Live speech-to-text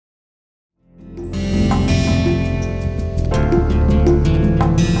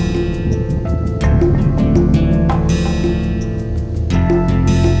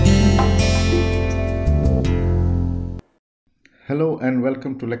Hello and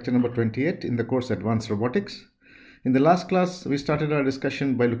welcome to lecture number 28 in the course Advanced Robotics. In the last class, we started our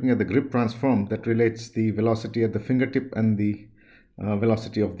discussion by looking at the grip transform that relates the velocity at the fingertip and the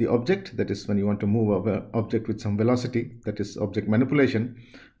velocity of the object. That is, when you want to move an object with some velocity, that is object manipulation.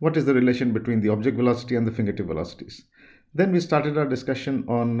 What is the relation between the object velocity and the fingertip velocities? Then we started our discussion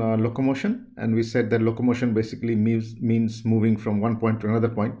on locomotion, and we said that locomotion basically means moving from one point to another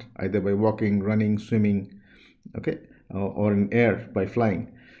point, either by walking, running, swimming, okay, or in air by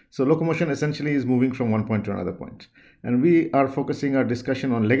flying. So locomotion essentially is moving from one point to another point. And we are focusing our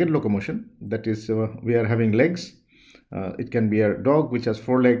discussion on legged locomotion. That is, we are having legs. It can be a dog which has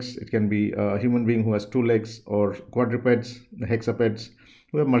 4 legs. It can be a human being who has 2 legs, or quadrupeds, hexapeds,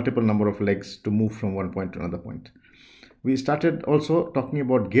 who have multiple number of legs to move from one point to another point. We started also talking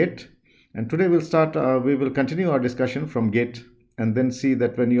about gait, and today we will continue our discussion from gait, and then see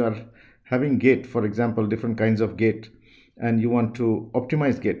that when you are having gait, for example, different kinds of gait, and you want to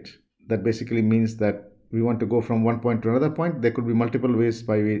optimize gait, that basically means that we want to go from one point to another point. There could be multiple ways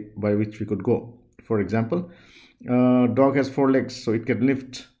by which we could go. For example, dog has 4 legs, so it can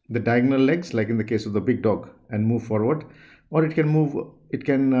lift the diagonal legs, like in the case of the big dog, and move forward, or it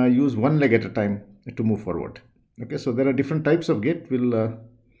can use one leg at a time to move forward. Okay, so there are different types of gait. We'll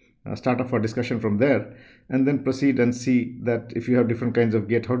start off our discussion from there, and then proceed and see that if you have different kinds of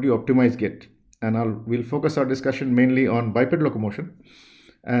gait, how do you optimize gait? And we'll focus our discussion mainly on biped locomotion,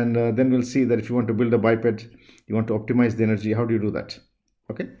 and then we'll see that if you want to build a biped, you want to optimize the energy, how do you do that?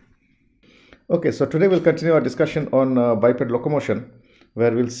 Okay, so today we'll continue our discussion on biped locomotion,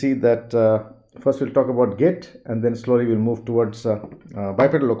 where we'll see that first we'll talk about gait, and then slowly we'll move towards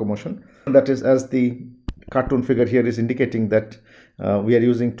bipedal locomotion. That is, as the cartoon figure here is indicating, that we are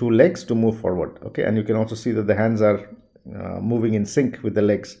using 2 legs to move forward. Okay, and you can also see that the hands are moving in sync with the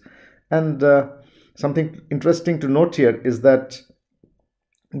legs. And something interesting to note here is that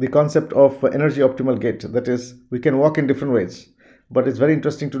the concept of energy optimal gait, that is, we can walk in different ways, but it's very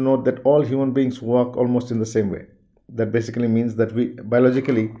interesting to note that all human beings walk almost in the same way. That basically means that we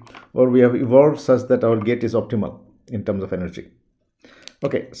biologically, or we have evolved such that our gait is optimal in terms of energy.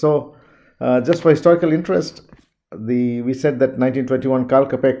 Okay, so just for historical interest, we said that 1921 Karl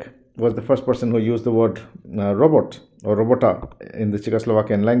Kapek was the first person who used the word robot or robota in the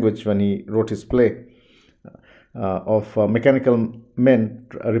Czechoslovakian language when he wrote his play of mechanical men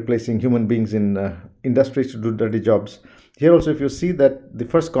replacing human beings in industries to do dirty jobs. Here also, if you see that the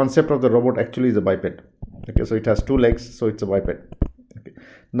first concept of the robot actually is a biped. Okay, so it has 2 legs, so it's a biped. Okay.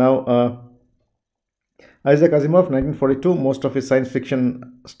 Now, Isaac Asimov, 1942, most of his science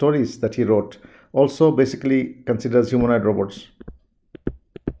fiction stories that he wrote also basically considers humanoid robots.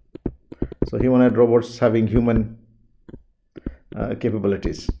 So humanoid robots having human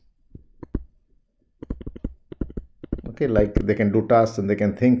capabilities. Okay, like they can do tasks and they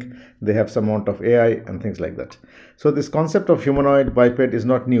can think, they have some amount of AI and things like that. So this concept of humanoid biped is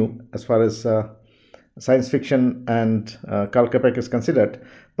not new as far as science fiction and Karl Kapek is considered,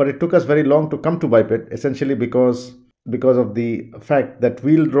 but it took us very long to come to biped, essentially because of the fact that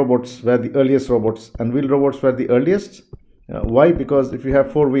wheeled robots were the earliest robots, and wheeled robots were the earliest. Why? Because if you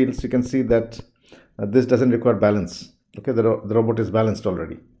have 4 wheels, you can see that this doesn't require balance. Okay, the robot is balanced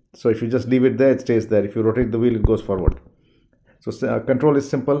already. So if you just leave it there, it stays there. If you rotate the wheel, it goes forward. So control is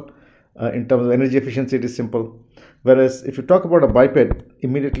simple. In terms of energy efficiency, it is simple. Whereas if you talk about a biped,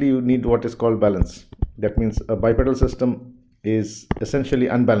 immediately you need what is called balance. That means a bipedal system is essentially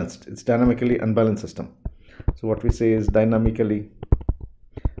unbalanced. It's dynamically unbalanced system. So what we say is dynamically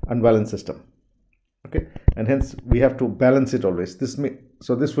unbalanced system. Okay, and hence we have to balance it always. This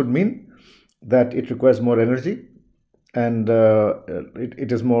would mean that it requires more energy, and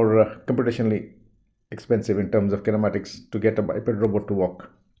it is more computationally expensive in terms of kinematics to get a biped robot to walk.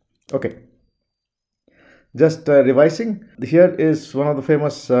 Okay, just revising, here is one of the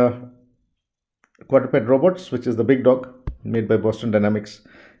famous quadruped robots, which is the big dog, made by Boston Dynamics.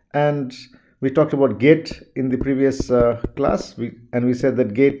 And we talked about gait in the previous class, and we said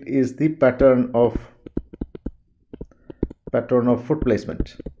that gait is the pattern of foot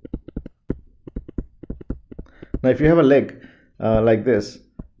placement. Now, if you have a leg like this,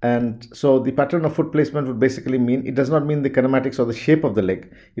 and so the pattern of foot placement would basically mean, it does not mean the kinematics or the shape of the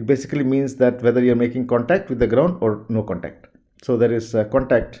leg. It basically means that whether you're making contact with the ground or no contact. So there is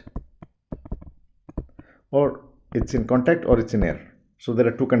contact, or it's in contact or it's in air. So there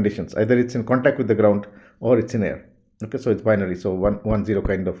are 2 conditions. Either it's in contact with the ground or it's in air. Okay, so it's binary. So 1, 0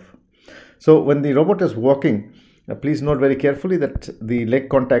 kind of. So when the robot is walking, please note very carefully that the leg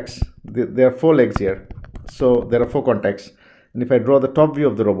contacts, there are 4 legs here. So there are 4 contacts. And if I draw the top view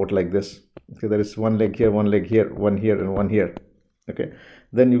of the robot like this, okay, there is 1 leg here, 1 leg here, 1 here, and 1 here. Okay,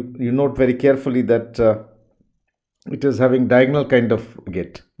 then you note very carefully that it is having diagonal kind of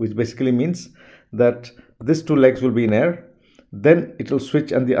gait, which basically means that these two legs will be in air, then it will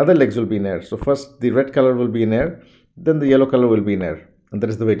switch and the other legs will be in air. So first the red color will be in air, then the yellow color will be in air, and that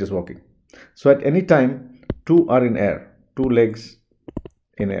is the way it is walking. So at any time, two are in air, two legs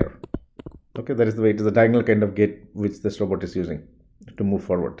in air. Okay, that is the way it is, a diagonal kind of gait which this robot is using to move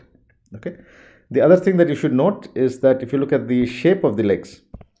forward. Okay, the other thing that you should note is that if you look at the shape of the legs,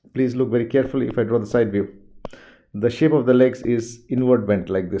 please look very carefully. If I draw the side view, the shape of the legs is inward bent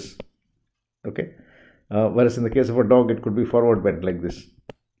like this. Okay, whereas in the case of a dog it could be forward bent like this.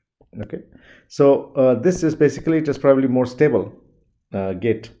 Okay, so this is basically, it is probably more stable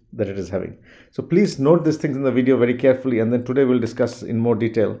gait that it is having. So please note these things in the video very carefully, and then today we'll discuss in more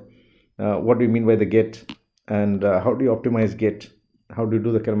detail what do you mean by the gait, and how do you optimize gait, how do you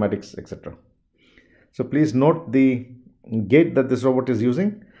do the kinematics, etc. So please note the gait that this robot is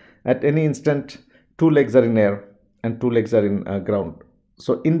using. At any instant, two legs are in air and two legs are in ground.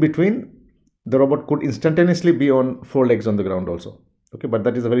 So in between, the robot could instantaneously be on four legs on the ground also. Okay, but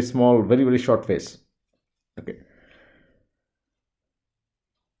that is a very small, very short phase. Okay.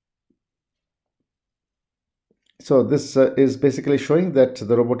 So this is basically showing that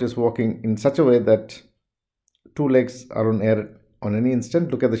the robot is walking in such a way that two legs are on air on any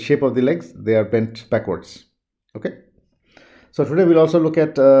instant. Look at the shape of the legs, they are bent backwards. Okay. So today we'll also look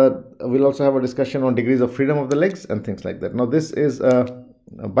at, we'll also have a discussion on degrees of freedom of the legs and things like that. Now this is a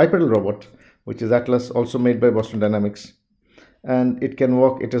bipedal robot, which is Atlas, also made by Boston Dynamics, and it can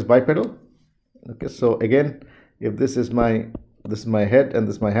walk, it is bipedal. Okay, so again, if this is my head and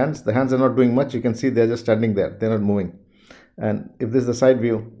this is my hands, the hands are not doing much. You can see they're just standing there, they're not moving. And if this is the side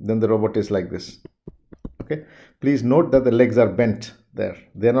view, then the robot is like this. Okay, please note that the legs are bent there,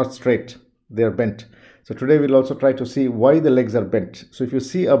 they're not straight, they are bent. So today we'll also try to see why the legs are bent. So if you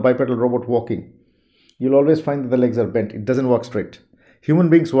see a bipedal robot walking, you'll always find that the legs are bent. It doesn't walk straight. Human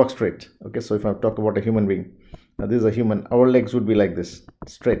beings walk straight. Okay, so if I talk about a human being, now this is a human, our legs would be like this,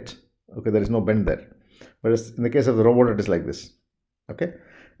 straight. Okay, there is no bend there. Whereas in the case of the robot, it is like this. Okay,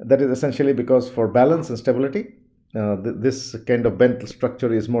 that is essentially because for balance and stability, this kind of bent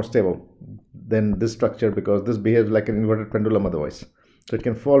structure is more stable than this structure, because this behaves like an inverted pendulum otherwise. So it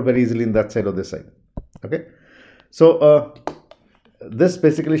can fall very easily in that side or this side. Okay, so this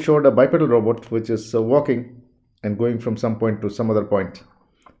basically showed a bipedal robot which is walking and going from some point to some other point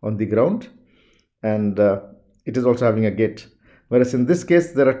on the ground, and it is also having a gait. Whereas in this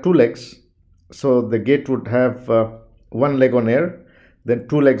case there are two legs, so the gait would have one leg on air, then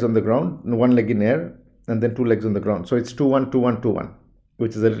two legs on the ground, and one leg in air, and then two legs on the ground. So it's 2-1, 2-1, 2-1,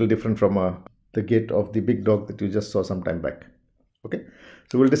 which is a little different from the gait of the big dog that you just saw some time back. Okay,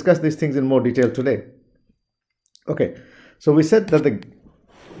 so we'll discuss these things in more detail today. Okay, so we said that the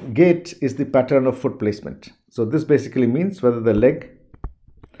gait is the pattern of foot placement. So this basically means whether the leg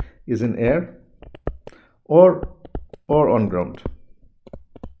is in air or on ground.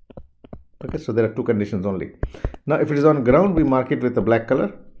 Okay, so there are two conditions only. Now if it is on ground, we mark it with a black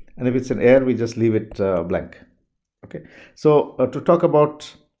color, and if it's in air, we just leave it blank. Okay, so to talk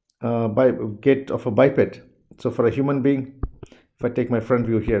about gait of a biped, so for a human being, if I take my front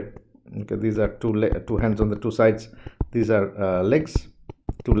view here, okay, these are two hands on the two sides, these are legs,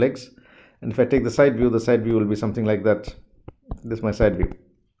 two legs. And if I take the side view will be something like that. This is my side view.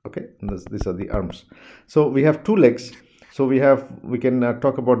 Okay, and these are the arms. So we have two legs. So we can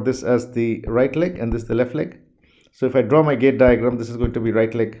talk about this as the right leg and this the left leg. So if I draw my gait diagram, this is going to be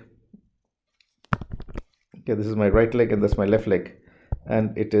right leg. Okay, this is my right leg and that's my left leg,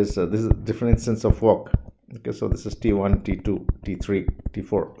 and it is this is a different instance of walk. Okay, so this is T1, T2, T3,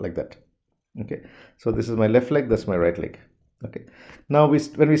 T4, like that. Okay, so this is my left leg, that's my right leg. Okay, now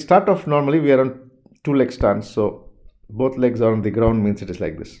when we start off, normally we are on two leg stance, so both legs are on the ground, means it is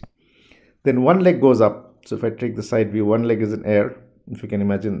like this. Then one leg goes up. So if I take the side view, one leg is in air. If you can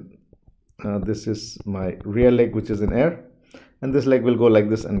imagine, this is my rear leg which is in air, and this leg will go like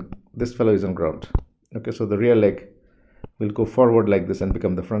this, and this fellow is on ground. Okay, so the rear leg will go forward like this and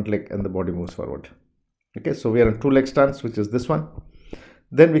become the front leg, and the body moves forward. Okay, so we are on two leg stance, which is this one.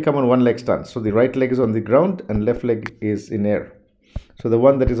 Then we come on one leg stance. So the right leg is on the ground and left leg is in air. So the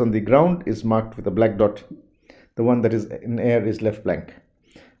one that is on the ground is marked with a black dot. The one that is in air is left blank.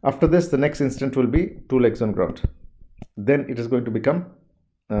 After this, the next instant will be two legs on ground. Then it is going to become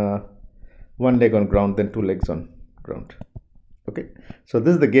one leg on ground, then two legs on ground. Okay, so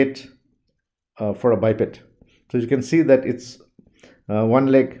this is the gait for a biped. So you can see that it's one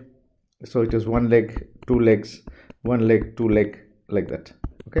leg. So it is one leg, two legs, one leg, two leg, like that.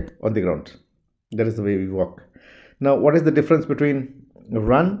 Okay, on the ground. That is the way we walk. Now, what is the difference between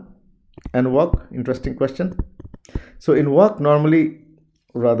run and walk? Interesting question. So in walk, normally,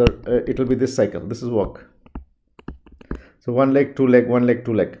 rather, it will be this cycle. This is walk. So one leg, two leg, one leg,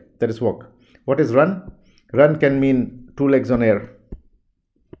 two leg. That is walk. What is run? Run can mean two legs on air,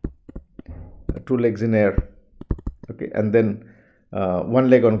 two legs in air, okay, and then one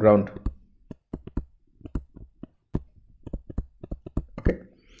leg on ground. Okay,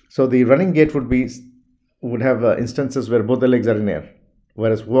 so the running gait would have instances where both the legs are in air,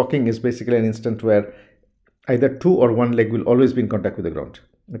 whereas walking is basically an instant where either two or one leg will always be in contact with the ground.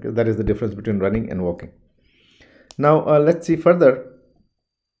 Okay, that is the difference between running and walking. Now let's see further.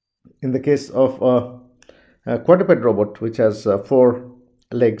 In the case of a quadruped robot, which has 4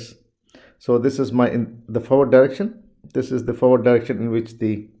 legs, so this is the forward direction. This is the forward direction in which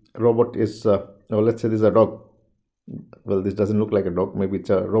the robot is, let's say this is a dog. Well, this doesn't look like a dog, maybe it's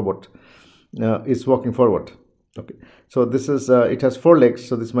a robot. Is walking forward. Okay, so this is it has 4 legs.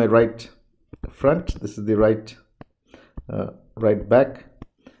 So this is my right front, this is the right back,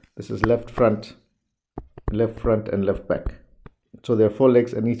 this is left front and left back. So there are 4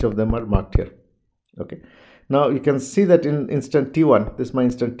 legs and each of them are marked here. Okay, now you can see that in instant t1, this is my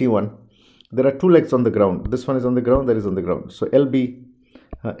instant t1, there are 2 legs on the ground. This one is on the ground, that is on the ground. So LB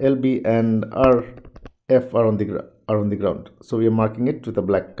and RF are on the ground. So we are marking it with a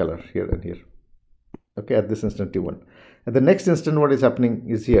black color here and here. Okay, at this instant t1. At the next instant, what is happening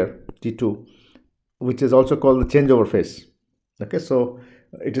is here, t2, which is also called the changeover phase. Okay, so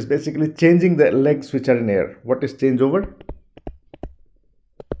it is basically changing the legs which are in air. What is changeover?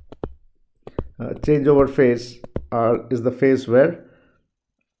 Changeover phase is the phase where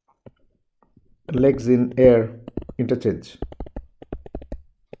legs in air interchange.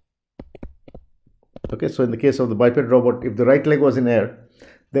 Okay, so in the case of the biped robot, if the right leg was in air,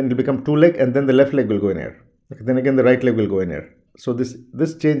 then it will become 2 leg and then the left leg will go in air. Okay, then again the right leg will go in air. So this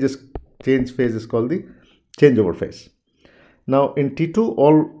change phase is called the changeover phase. Now in T2,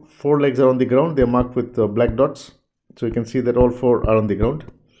 all 4 legs are on the ground. They are marked with black dots. So you can see that all 4 are on the ground.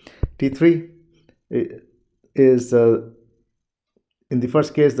 T3 is in the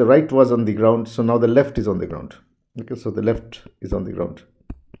first case the right was on the ground, so now the left is on the ground. Okay, so the left is on the ground.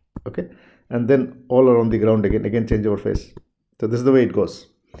 Okay, and then all are on the ground again changeover phase. So this is the way it goes.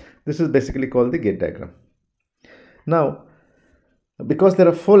 This is basically called the gait diagram. Now, because there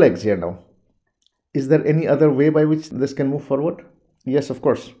are 4 legs here now, is there any other way by which this can move forward? Yes, of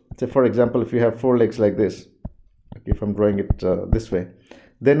course. Say for example, if you have 4 legs like this, okay, if I'm drawing it this way,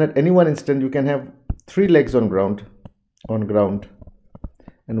 then at any one instant you can have 3 legs on ground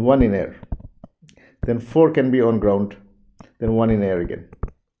and 1 in air. Then 4 can be on ground, then 1 in air again.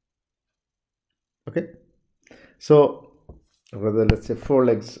 Okay, so rather, let's say 4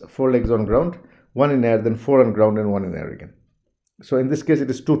 legs on ground, 1 in air, then 4 on ground and 1 in air again. So in this case it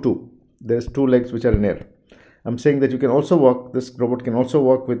is 2-2. There's 2 legs which are in air. I'm saying that you can also walk, this robot can also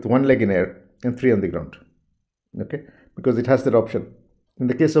walk with 1 leg in air and 3 on the ground. Okay, because it has that option. In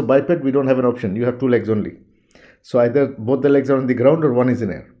the case of biped, we don't have an option. You have 2 legs only. So either both the legs are on the ground or 1 is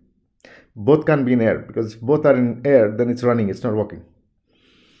in air. Both can't be in air, because if both are in air, then it's running, it's not walking.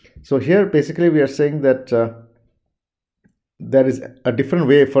 So here basically we are saying that there is a different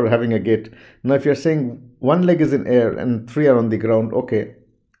way for having a gait. Now if you're saying 1 leg is in air and 3 are on the ground, okay,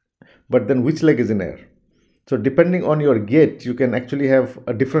 but then which leg is in air? So depending on your gait, you can actually have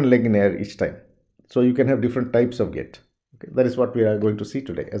a different leg in air each time. So you can have different types of gait. Okay, that is what we are going to see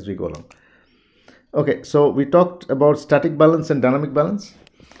today as we go along. Okay, so we talked about static balance and dynamic balance.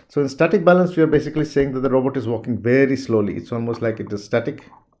 So in static balance, we are basically saying that the robot is walking very slowly. It's almost like it is static.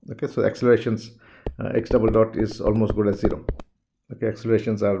 Okay, so accelerations x double dot is almost good as 0. Okay,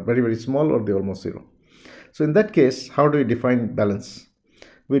 accelerations are very, very small or they're almost 0. So in that case, how do we define balance?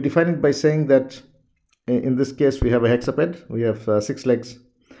 We define it by saying that in this case, we have a hexaped. We have 6 legs.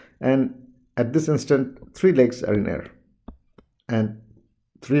 And at this instant, 3 legs are in air. And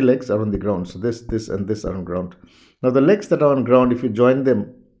 3 legs are on the ground. So this and this are on ground. Now the legs that are on ground, if you join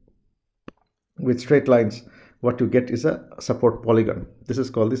them with straight lines, what you get is a support polygon. This is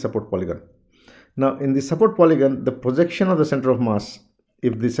called the support polygon. Now in the support polygon, the projection of the center of mass,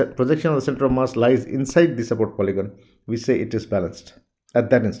 if the projection of the center of mass lies inside the support polygon, we say it is balanced at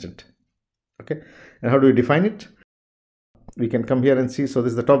that instant. Okay, and how do we define it? We can come here and see. So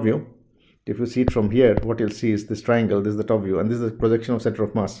this is the top view. If you see it from here, what you'll see is this triangle. This is the top view, and this is the projection of center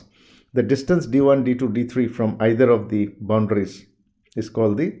of mass. The distance d1, d2, d3 from either of the boundaries is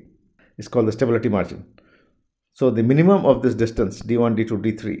called the stability margin. So the minimum of this distance d1, d2,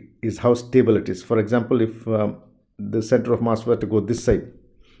 d3 is how stable it is. For example, if the center of mass were to go this side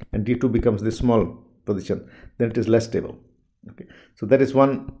and d2 becomes this small, position, then it is less stable. Okay, so that is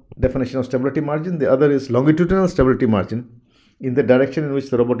one definition of stability margin. The other is longitudinal stability margin. In the direction in which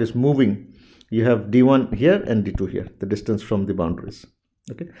the robot is moving, you have d1 here and d2 here, the distance from the boundaries.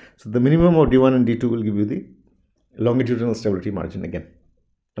 Okay, so the minimum of d1 and d2 will give you the longitudinal stability margin again.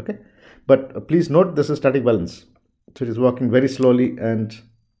 Okay, but please note this is static balance, so it is walking very slowly. And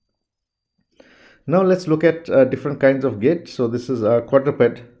now let's look at different kinds of gait. So this is a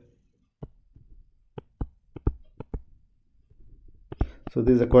quadruped. So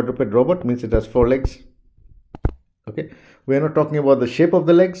this is a quadruped robot, means it has 4 legs. Okay, we are not talking about the shape of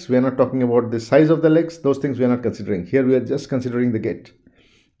the legs, we are not talking about the size of the legs, those things we are not considering. Here we are just considering the gait,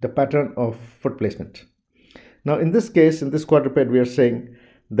 the pattern of foot placement. Now in this case, in this quadruped, we are saying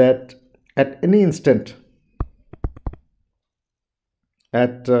that at any instant,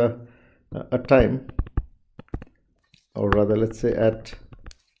 at a time, or rather let's say at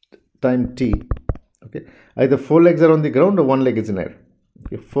time t, okay, either 4 legs are on the ground or 1 leg is in air.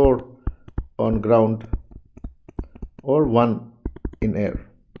 Okay, 4 on ground or 1 in air.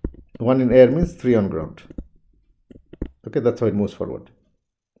 1 in air means 3 on ground. Okay, that's how it moves forward.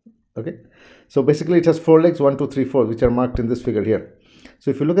 Okay, so basically it has 4 legs, 1, 2, 3, 4, which are marked in this figure here.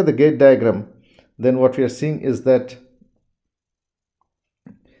 So if you look at the gait diagram, then what we are seeing is that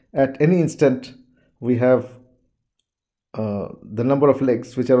at any instant we have the number of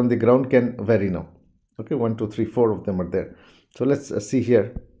legs which are on the ground can vary now. Okay, 1, 2, 3, 4 of them are there. So let's see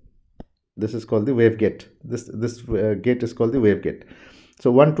here. This is called the wave gait. This gait is called the wave gait.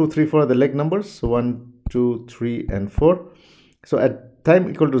 So 1, 2, 3, 4 are the leg numbers. So 1, 2, 3, and 4. So at time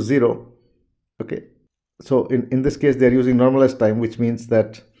equal to 0, okay. So in this case, they are using normalized time, which means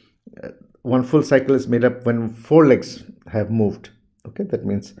that one full cycle is made up when 4 legs have moved. Okay, that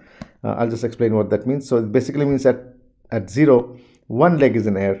means I'll just explain what that means. So it basically means that at 0, 1 leg is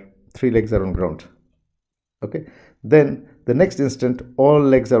in air, 3 legs are on ground. Okay, then the next instant all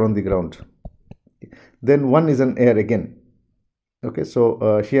legs are on the ground, then 1 is in air again. Okay,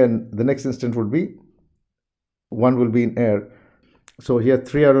 so here the next instant would be 1 will be in air. So here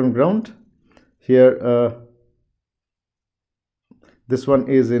 3 are on ground, here this one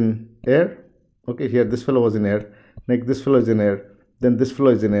is in air. Okay, here this fellow was in air, next this fellow is in air, then this fellow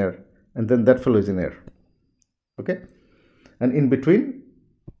is in air, and then that fellow is in air. Okay, and in between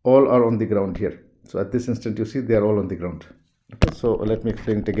all are on the ground here. So at this instant you see they are all on the ground. Okay, so let me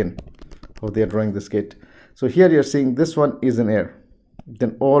explain it again how they are drawing this gait. So here you are seeing this one is in air,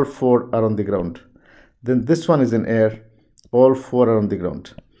 then all 4 are on the ground, then this one is in air, all 4 are on the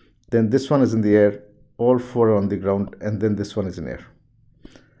ground, then this one is in the air, all 4 are on the ground, and then this one is in air.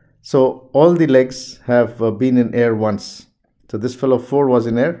 So all the legs have been in air once. So this fellow 4 was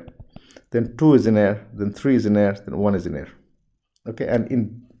in air, then 2 is in air, then 3 is in air, then 1 is in air. Okay, and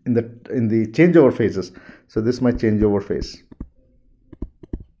in the changeover phases, so this is my changeover phase.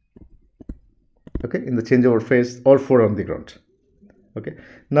 Okay, in the changeover phase, all 4 are on the ground. Okay,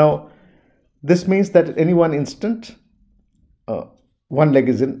 now this means that at any one instant, 1 leg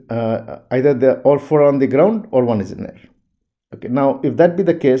is in either all 4 are on the ground or 1 is in air. Okay, now if that be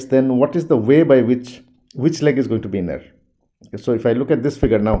the case, then what is the way by which leg is going to be in air? Okay, so if I look at this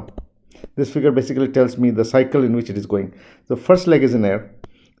figure now, this figure basically tells me the cycle in which it is going. The first leg is in air,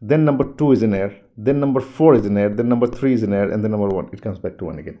 then number 2 is in air, then number 4 is in air, then number 3 is in air, and then number 1, it comes back to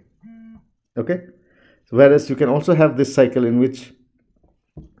 1 again. Okay, so whereas you can also have this cycle in which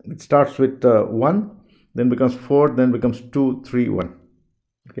it starts with 1, then becomes 4, then becomes 2, 3, 1.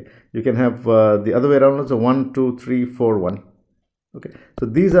 Okay, you can have the other way around also, 1, 2, 3, 4, 1. Okay, so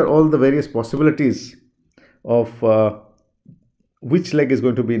these are all the various possibilities of which leg is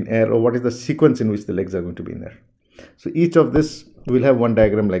going to be in air, or what is the sequence in which the legs are going to be in air. So each of this will have one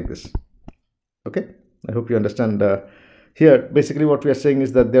diagram like this. Okay, I hope you understand. Here basically what we are saying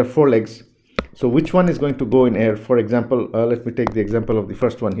is that there are 4 legs. So which one is going to go in air? For example, let me take the example of the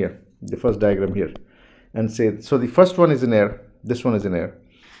first one here, the first diagram here, and say, so the first one is in air, this one is in air,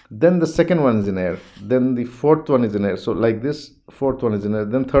 then the second one is in air, then the fourth one is in air. So like this, fourth one is in air,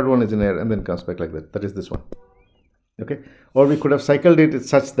 then third one is in air, and then comes back like that. That is this one. Okay, or we could have cycled it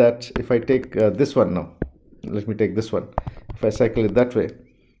such that if I take this one now, let me take this one, if I cycle it that way,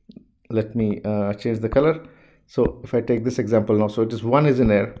 let me change the color. So if I take this example now, so it is 1 is in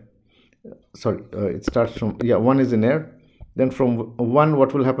air, sorry, it starts from, 1 is in air, then from 1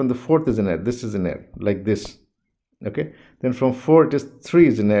 what will happen, the fourth is in air, this is in air like this. Okay, then from 4 it is 3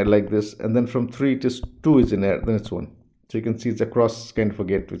 is in air like this, and then from 3 it is 2 is in air, then it's 1. So you can see it's a cross kind of a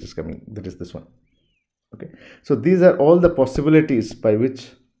gate which is coming, that is this one. Okay, so these are all the possibilities by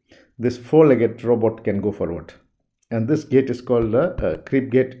which this 4-legged robot can go forward, and this gate is called a creep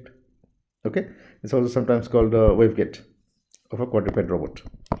gate. Okay, It's also sometimes called a wavegate of a quadruped robot.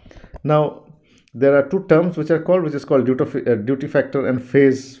 Now, there are two terms which are called, which is called duty factor and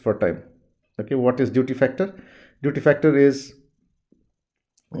phase for time. Okay, what is duty factor? Duty factor is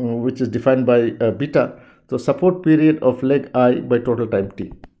which is defined by beta, so support period of leg I by total time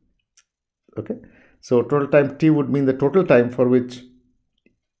t. Okay, so total time t would mean the total time for which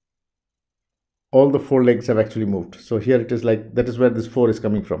all the four legs have actually moved. So here it is like, that is where this 4 is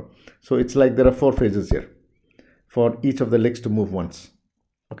coming from. So it's like there are 4 phases here for each of the legs to move once.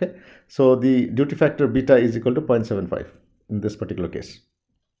 Okay, so the duty factor beta is equal to 0.75 in this particular case.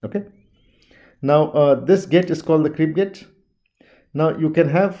 Okay, now this gate is called the creep gate. Now you can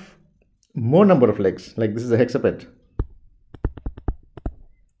have more number of legs, like this is a hexaped.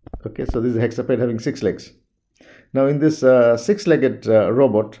 Okay, so this is a hexaped having 6 legs. Now in this 6-legged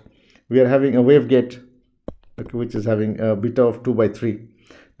robot, we are having a wave gate, okay, which is having a beta of 2/3.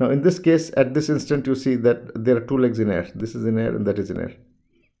 Now in this case, at this instant, you see that there are 2 legs in air. This is in air and that is in air.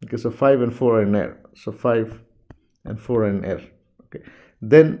 Okay, so 5 and 4 are in air. So 5 and 4 are in air. Okay,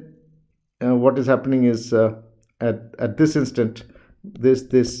 then what is happening is at this instant,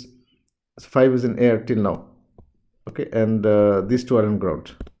 this 5 is in air till now. Okay, and these 2 are on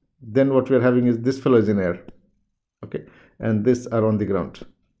ground. Then what we are having is this fellow is in air. Okay, and this are on the ground.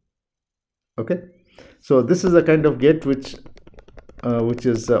 Okay, so this is a kind of gate which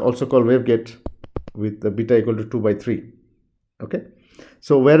is also called wave gate with the beta equal to 2/3. Okay,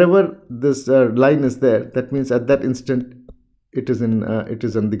 so wherever this line is there, that means at that instant it is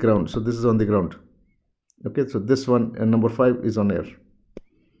on the ground. So this is on the ground. Okay, so this one and number 5 is on air.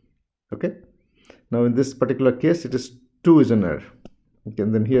 Okay, now in this particular case, it is 2 is in air. Okay,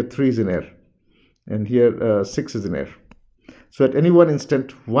 and then here 3 is in air, and here 6 is in air. So at any one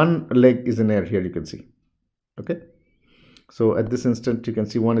instant, one leg is in air here, you can see. Okay, so at this instant, you can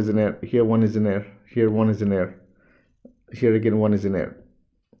see 1 is in air, here 1 is in air, here 1 is in air, here again 1 is in air,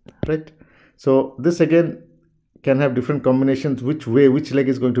 right? So this again can have different combinations, which leg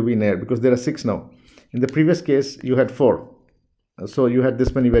is going to be in air, because there are 6 now. In the previous case, you had 4. So you had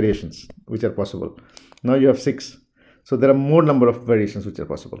this many variations which are possible. Now you have 6. So there are more number of variations which are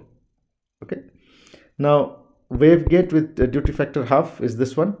possible. Okay, now wave gate with duty factor half is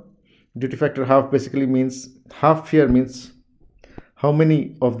this one. Duty factor half basically means, half here means how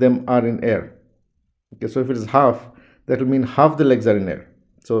many of them are in air. Okay, so if it is half, that will mean half the legs are in air.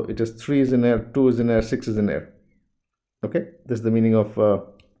 So it is 3 is in air, 2 is in air, 6 is in air. Okay, this is the meaning of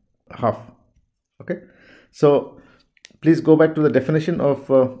half. Okay, so please go back to the definition of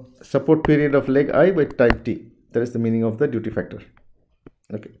support period of leg I by time t. That is the meaning of the duty factor.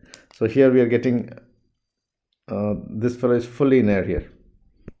 Okay, so here we are getting this fellow is fully in air here.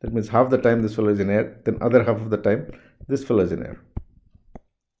 That means half the time this fellow is in air, then other half of the time this fellow is in air.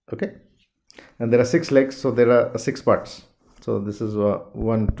 Okay, and there are 6 legs, so there are 6 parts. So this is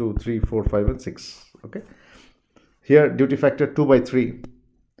 1, 2, 3, 4, 5 and 6. Okay, here duty factor 2/3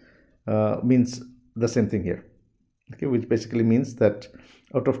 means the same thing here. Okay, which basically means that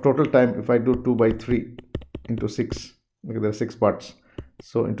out of total time, if I do 2/3 into 6, okay, there are 6 parts,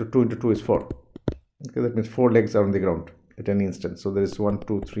 so into 2 into 2 is 4. Okay, that means 4 legs are on the ground at any instant. So there is 1,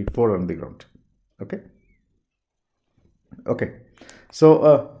 2, 3, 4 on the ground. Okay, okay,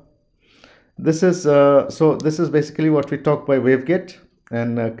 so this is basically what we talk by wave gate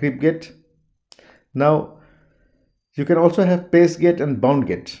and creep gate. Now you can also have pace gate and bound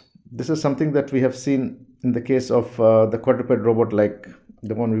gate. This is something that we have seen in the case of the quadruped robot, like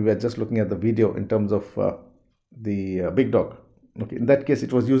the one we were just looking at the video in terms of the big dog. Okay, in that case,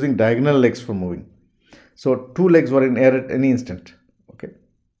 it was using diagonal legs for moving. So 2 legs were in air at any instant. Okay,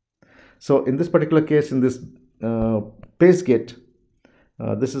 so in this particular case, in this pace gate,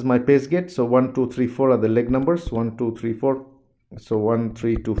 this is my pace gate. So 1, 2, 3, 4 are the leg numbers. 1, 2, 3, 4. So 1,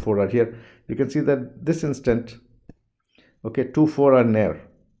 3, 2, 4 are here. You can see that this instant, okay, 2, 4 are in air.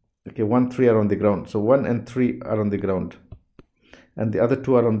 Okay, 1, 3 are on the ground. So 1 and 3 are on the ground, and the other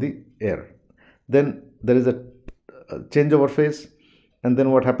 2 are on the air. Then there is a changeover phase, and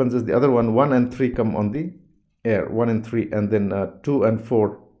then what happens is the other 1 and 3 come on the air, 1 and 3, and then 2 and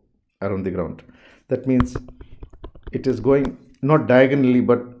 4 are on the ground. That means it is going not diagonally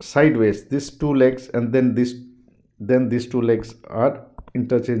but sideways. These 2 legs and then these 2 legs are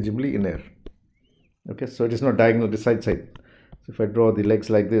interchangeably in air. Okay, so it is not diagonal, it is side. So if I draw the legs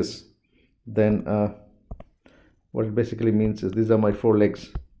like this, then what it basically means is these are my 4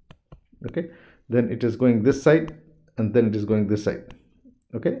 legs. Okay, then it is going this side and then it is going this side.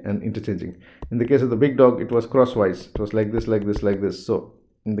 Okay, and interchanging. In the case of the big dog, it was crosswise. It was like this, like this, like this. So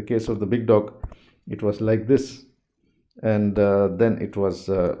in the case of the big dog, it was like this, and then it was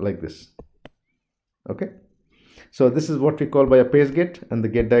like this. Okay, so this is what we call by a pace gate, and the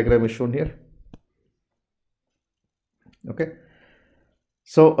gate diagram is shown here. Okay,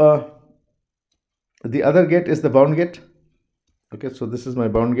 so the other gate is the bound gate. Okay, so this is my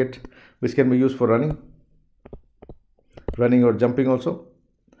bound gate, which can be used for running or jumping also.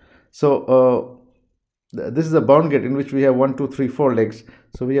 So this is a bound gate in which we have 1, 2, 3, 4 legs.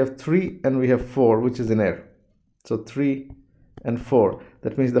 So we have 3 and we have 4, which is in air. So 3 and 4,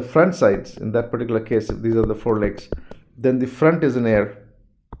 that means the front sides, in that particular case, if these are the 4 legs, then the front is in air.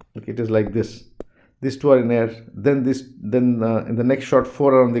 Okay, it is like this. These 2 are in air, then in the next shot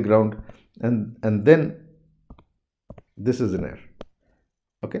 4 are on the ground, and then this is in air.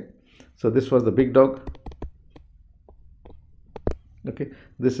 Okay, so this was the big dog. Okay,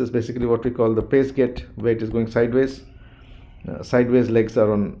 this is basically what we call the pace gate, where it is going sideways. Sideways legs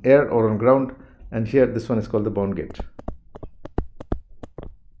are on air or on ground, and here this one is called the bound gate.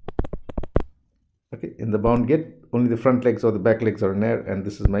 Okay, in the bound gate, only the front legs or the back legs are in air, and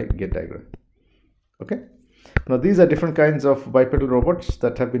this is my gate diagram. Okay, now these are different kinds of bipedal robots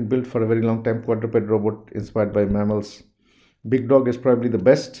that have been built for a very long time. Quadruped robot inspired by mammals. Big dog is probably the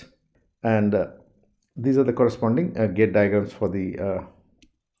best, and these are the corresponding gate diagrams for the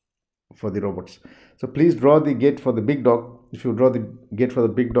robots. So please draw the gate for the big dog. If you draw the gate for the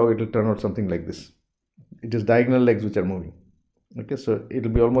big dog, it will turn out something like this. It is diagonal legs which are moving. Okay, so it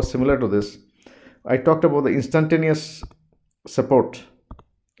will be almost similar to this. I talked about the instantaneous support.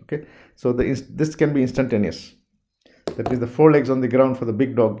 Okay, so this can be instantaneous. That means the 4 legs on the ground for the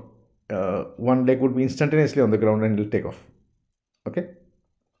big dog, one leg would be instantaneously on the ground and it will take off. Okay,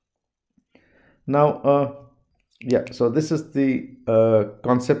 now yeah, so this is the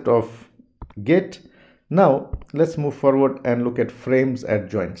concept of gate. Now let's move forward and look at frames at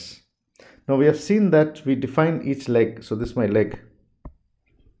joints. Now we have seen that we define each leg. So this is my leg.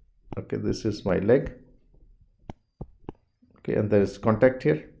 Okay, this is my leg. Okay, and there is contact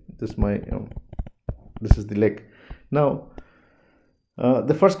here. This is my this is the leg. Now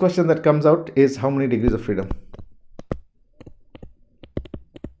the first question that comes out is how many degrees of freedom.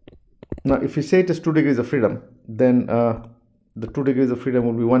 Now if we say it is 2 degrees of freedom, then the 2 degrees of freedom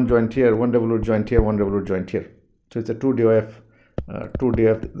will be one joint here, one revolute joint here, one revolute joint here. So it's a 2 DOF, 2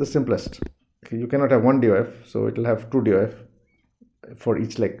 DOF, the simplest. Okay, you cannot have 1 DOF, so it will have 2 DOF for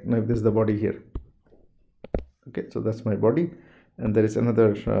each leg. Now if this is the body here. Okay, so that's my body, and there is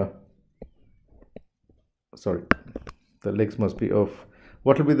another sorry, the legs must be of,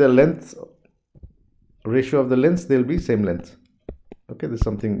 what will be the length ratio of the lengths? They will be same length. Okay, this is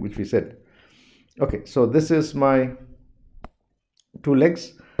something which we said. Okay, so this is my 2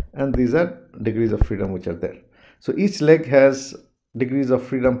 legs, and these are degrees of freedom which are there. So each leg has degrees of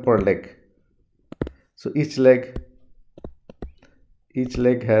freedom per leg. So each leg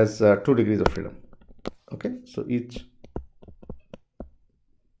has 2 degrees of freedom. Okay, so each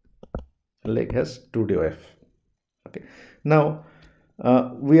leg has 2 DOF. Okay, now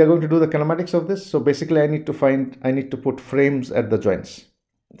we are going to do the kinematics of this. So basically I need to put frames at the joints.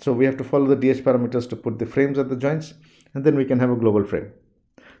 So we have to follow the DH parameters to put the frames at the joints, and then we can have a global frame.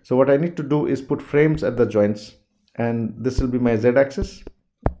 So what I need to do is put frames at the joints, and this will be my z-axis,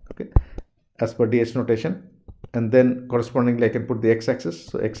 okay, as per DH notation, and then correspondingly I can put the x-axis.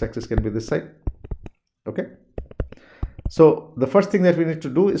 So x-axis can be this side. Okay, so the first thing that we need to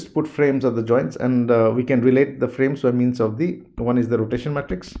do is put frames at the joints, and we can relate the frames by means of the one is the rotation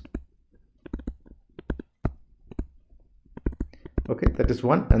matrix. Okay, that is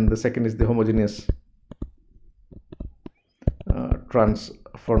one, and the second is the homogeneous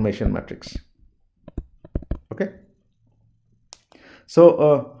transformation matrix. Okay,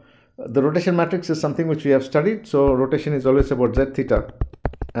 so the rotation matrix is something which we have studied. So rotation is always about z theta,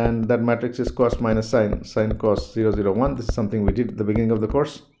 and that matrix is cos minus sine cos 0, 0, 1. This is something we did at the beginning of the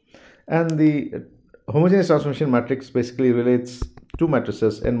course. And the homogeneous transformation matrix basically relates two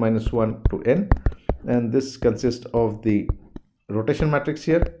matrices n minus 1 to n, and this consists of the rotation matrix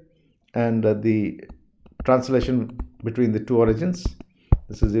here and the translation between the two origins.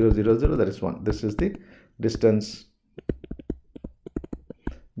 This is 0, 0, 0, that is 1. This is the distance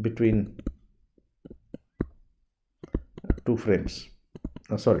between two frames.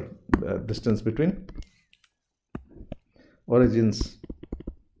 Distance between origins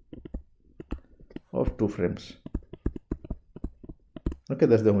of two frames. Okay,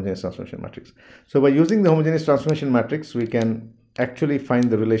 that's the homogeneous transformation matrix. So by using the homogeneous transformation matrix, we can actually find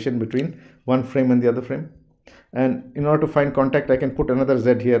the relation between one frame and the other frame. And in order to find contact, I can put another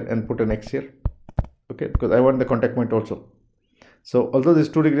z here and put an x here. Okay, because I want the contact point also. So although this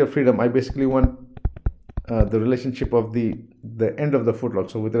 2 degrees of freedom, I basically want the relationship of the end of the foot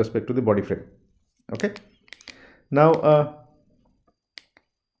also with respect to the body frame. Okay. Now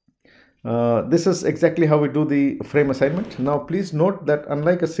this is exactly how we do the frame assignment. Now please note that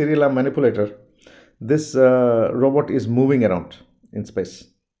unlike a serial arm manipulator, this robot is moving around in space.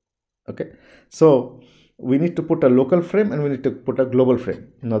 Okay, so we need to put a local frame and we need to put a global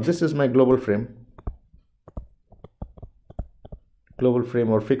frame. Now this is my global frame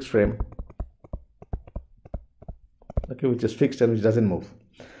or fixed frame, okay, which is fixed and which doesn't move.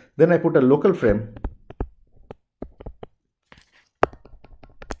 Then I put a local frame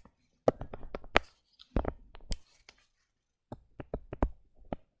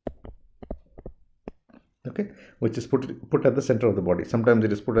okay, which is put at the center of the body. Sometimes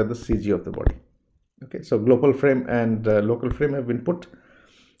it is put at the CG of the body. Okay, so global frame and local frame have been put.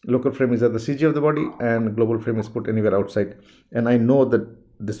 Local frame is at the CG of the body and global frame is put anywhere outside. And I know that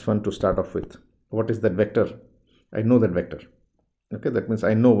this one to start off with. What is that vector? I know that vector. Okay, that means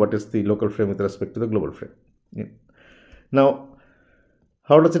I know what is the local frame with respect to the global frame. Yeah. Now,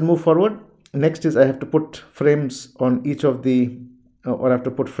 how does it move forward? Next is I have to put frames on each of the, or I have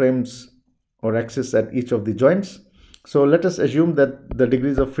to put frames or axis at each of the joints. So let us assume that the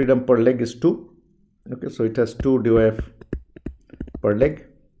degrees of freedom per leg is 2. Okay, so it has 2 DOF per leg.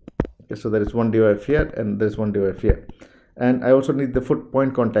 Okay, so there is 1 DOF here and there is 1 DOF here. And I also need the foot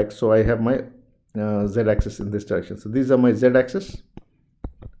point contact. So I have my Z axis in this direction. So these are my Z axis.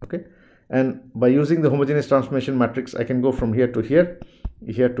 Okay, and by using the homogeneous transformation matrix, I can go from here to here,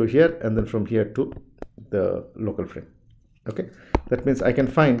 here to here, and then from here to the local frame. Okay, that means I can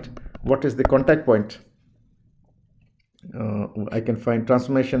find what is the contact point. I can find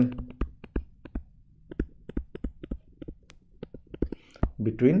transformation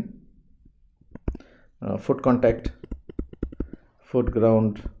between foot contact, foot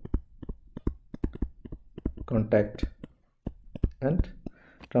ground contact, and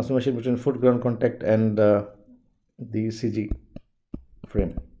transformation between foot ground contact and the CG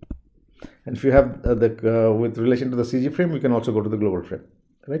frame. And if you have with relation to the CG frame, you can also go to the global frame,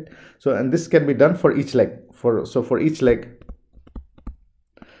 right? So, and this can be done for each leg. For each leg,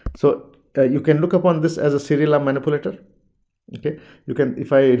 so you can look upon this as a serial arm manipulator. Okay, you can,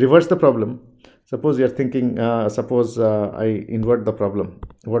 if I reverse the problem, suppose you are thinking, suppose I invert the problem.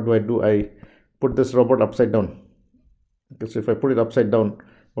 What do? I put this robot upside down. Okay, so if I put it upside down,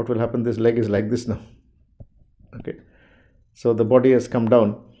 what will happen? This leg is like this now. Okay, so the body has come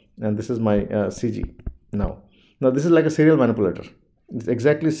down and this is my CG now. Now this is like a serial manipulator. It's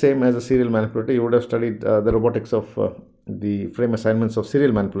exactly same as a serial manipulator. You would have studied the robotics of the frame assignments of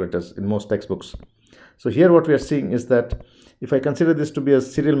serial manipulators in most textbooks. So here what we are seeing is that if I consider this to be a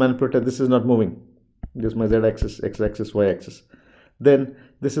serial manipulator, this is not moving. This is my Z axis, X axis, Y axis. Then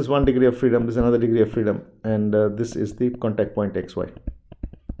this is 1 degree of freedom, this is another degree of freedom, and this is the contact point XY.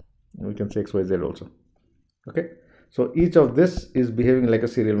 We can say XYZ also. Okay, so each of this is behaving like a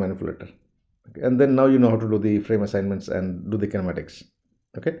serial manipulator. Okay. And then now you know how to do the frame assignments and do the kinematics.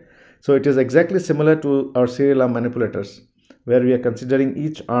 Okay, so it is exactly similar to our serial arm manipulators, where we are considering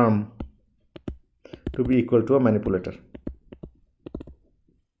each arm to be equal to a manipulator.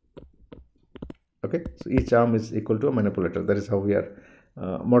 Okay, so each arm is equal to a manipulator. That is how we are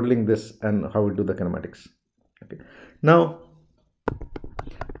modeling this and how we do the kinematics. Okay, now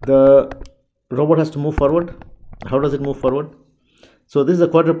the robot has to move forward. How does it move forward? So this is a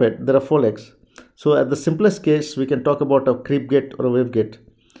quadruped. There are 4 legs. So at the simplest case, we can talk about a creep gait or a wave gait,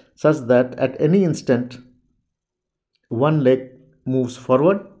 such that at any instant, one leg moves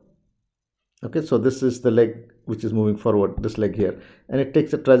forward. Okay, so this is the leg which is moving forward, this leg here, and it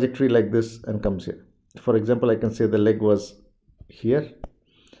takes a trajectory like this and comes here. For example, I can say the leg was here.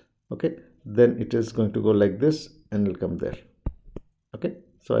 Okay, then it is going to go like this and it will come there. Okay,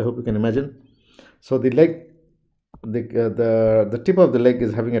 so I hope you can imagine. So the leg, the tip of the leg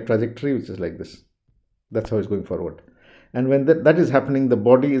is having a trajectory which is like this. That's how it's going forward. And when that is happening, the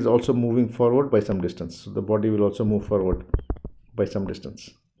body is also moving forward by some distance. So the body will also move forward by some distance.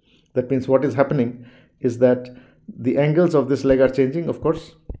 That means what is happening is that the angles of this leg are changing. Of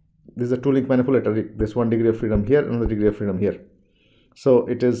course, this is a 2-link manipulator. There's 1 degree of freedom here, another degree of freedom here. So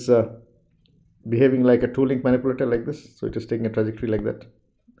it is behaving like a 2-link manipulator like this. So it is taking a trajectory like that.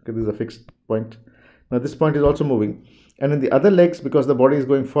 Okay, this is a fixed point. Now this point is also moving. And in the other legs, because the body is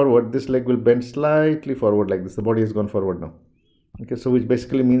going forward, this leg will bend slightly forward like this. The body has gone forward now. Okay, so which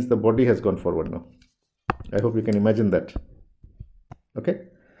basically means the body has gone forward now. I hope you can imagine that. Okay,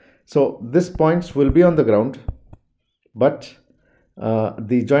 so these points will be on the ground, but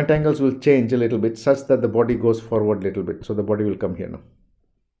the joint angles will change a little bit such that the body goes forward a little bit. So the body will come here now.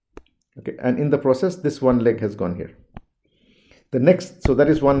 Okay, and in the process, this one leg has gone here. The next, so that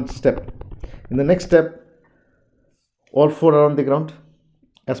is one step. In the next step, all four are on the ground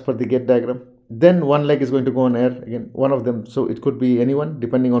as per the gate diagram. Then one leg is going to go on air, again one of them, so it could be anyone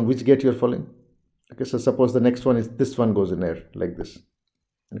depending on which gate you're following. Okay, so suppose the next one is this one goes in air like this.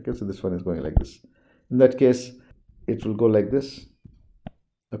 Okay, so this one is going like this. In that case, it will go like this.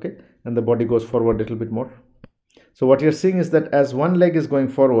 Okay, and the body goes forward a little bit more. So what you're seeing is that as one leg is going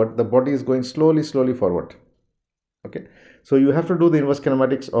forward, the body is going slowly forward. Okay, so you have to do the inverse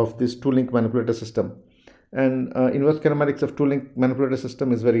kinematics of this two-link manipulator system. And inverse kinematics of two-link manipulator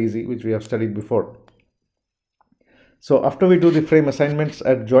system is very easy, which we have studied before. So after we do the frame assignments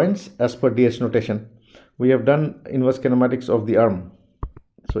at joints as per DS notation, we have done inverse kinematics of the arm.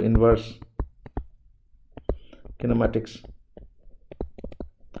 So inverse kinematics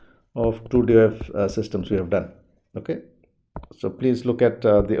of 2DOF systems we have done. Okay, so please look at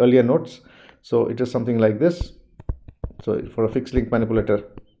the earlier notes. So it is something like this. So for a fixed link manipulator,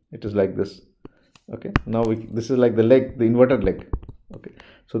 it is like this. Okay, now this is like the leg, the inverted leg. Okay,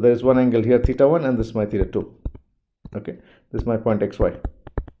 so there is one angle here, theta1, and this is my theta2. Okay, this is my point xy.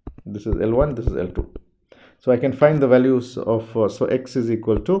 This is L1, this is L2. So I can find the values of, so x is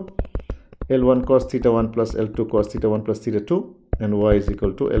equal to L1 cos theta1 plus L2 cos theta1 plus theta2, and y is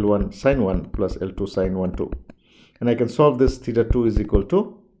equal to L1 sin 1 plus L2 sin 1 2. And I can solve this. Theta2 is equal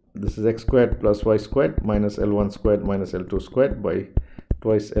to, this is x squared plus y squared minus L1 squared minus L2 squared by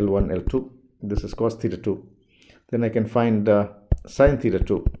twice L1 L2. This is cos theta2. Then I can find sin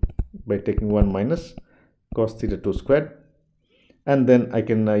theta2 by taking 1 minus cos theta2 squared, and then I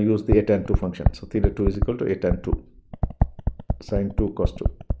can use the a tan 2 function. So theta2 is equal to a tan 2 sin 2 cos 2.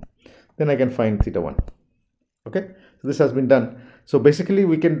 Then I can find theta1. Okay, so this has been done. So basically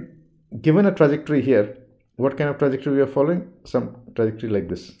we can, given a trajectory here, what kind of trajectory we are following? Some trajectory like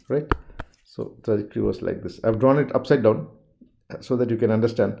this, right? So trajectory was like this. I've drawn it upside down so that you can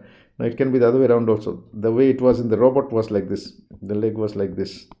understand. Now it can be the other way around also. The way it was in the robot was like this. The leg was like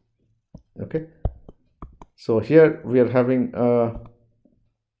this. Okay, so here we are having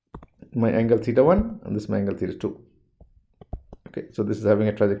my angle theta1, and this is my angle theta2. Okay, so this is having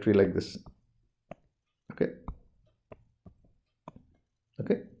a trajectory like this. Okay,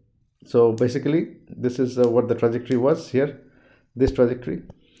 okay, so basically this is what the trajectory was here, this trajectory.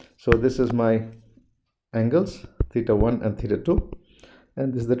 So this is my angles theta1 and theta2,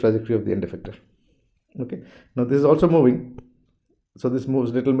 and this is the trajectory of the end effector. Okay, now this is also moving, so this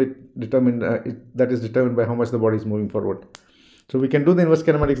moves little bit determined, that is determined by how much the body is moving forward. So we can do the inverse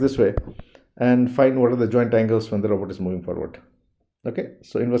kinematics this way and find what are the joint angles when the robot is moving forward. Okay,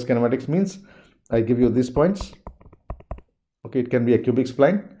 so inverse kinematics means I give you these points. Okay, it can be a cubic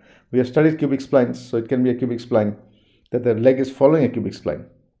spline. We have studied cubic splines, so it can be a cubic spline that the leg is following a cubic spline.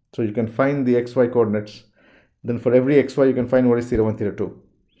 So you can find the xy coordinates. Then for every xy you can find what is theta1, theta2,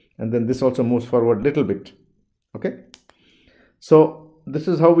 and then this also moves forward a little bit. Okay, so this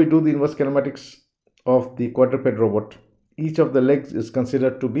is how we do the inverse kinematics of the quadruped robot. Each of the legs is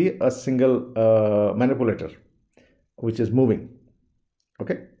considered to be a single manipulator which is moving.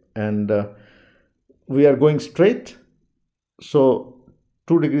 Okay, and we are going straight, so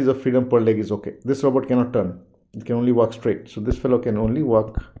 2 degrees of freedom per leg is okay. This robot cannot turn, it can only walk straight. So this fellow can only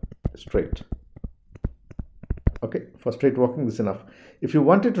walk straight. Okay, for straight walking this is enough. If you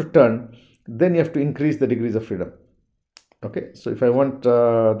want it to turn, then you have to increase the degrees of freedom. Okay, so if I want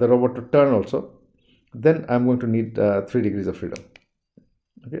the robot to turn also, then I'm going to need 3 degrees of freedom.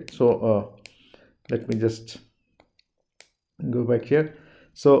 Okay, so let me just go back here.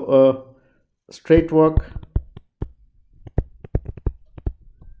 So straight walk,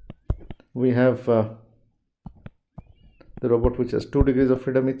 we have the robot which has 2 degrees of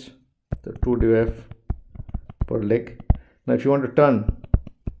freedom each, so 2 df per leg. Now if you want to turn,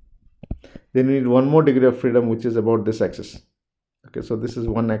 then you need 1 more degree of freedom, which is about this axis. Okay, so this is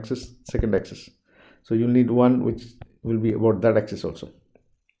one axis, second axis, so you need one which will be about that axis also.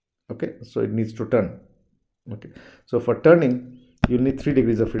 Okay, so it needs to turn. Okay, so for turning you need 3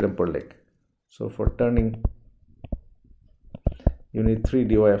 degrees of freedom per leg. So for turning you need 3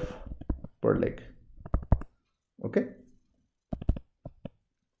 DOF per leg. Okay,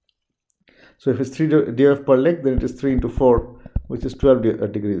 so if it's 3 DOF per leg, then it is 3 into 4, which is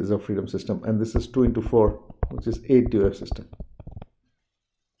 12 degrees of freedom system, and this is 2 into 4, which is 8 DOF system.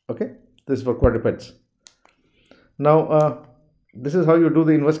 Okay, this is for quadrupeds. Now this is how you do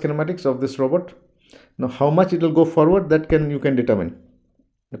the inverse kinematics of this robot. Now how much it will go forward, that you can determine.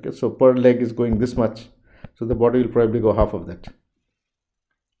 Okay, so per leg is going this much, so the body will probably go half of that.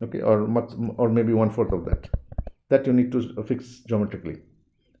 Okay, or maybe 1/4 of that. That you need to fix geometrically,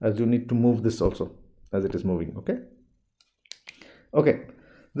 as you need to move this also as it is moving. Okay, okay,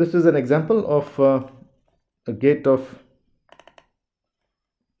 This is an example of a gate of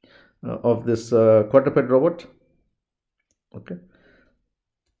this quadruped robot. Okay,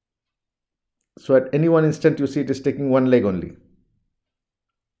 so at any one instant you see it is taking one leg only.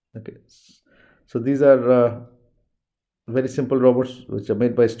 Okay, so these are very simple robots which are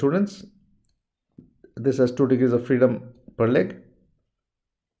made by students. This has 2 degrees of freedom per leg.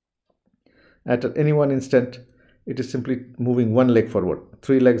 At any one instant it is simply moving one leg forward.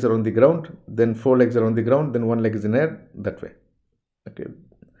 3 legs are on the ground, then 4 legs are on the ground, then 1 leg is in air, that way. Okay,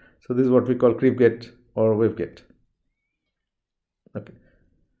 so this is what we call creep gate or wave gate. Okay,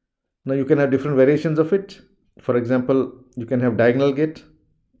 now you can have different variations of it. For example, you can have diagonal gate,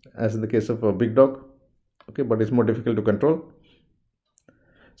 as in the case of a big dog. Okay, but it's more difficult to control.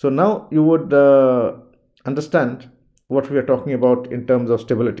 So now you would understand what we are talking about in terms of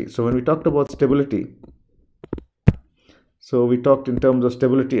stability. So when we talked about stability, so we talked in terms of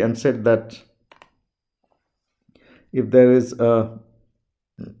stability and said that if there is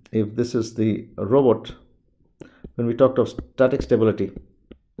if this is the robot, when we talked of static stability,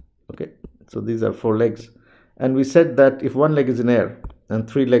 okay, so these are 4 legs, and we said that if 1 leg is in air and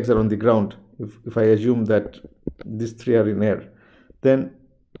 3 legs are on the ground, if I assume that these 3 are in air, then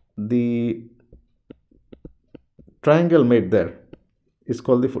the triangle made there is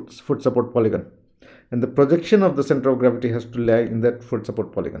called the foot support polygon, and the projection of the center of gravity has to lie in that foot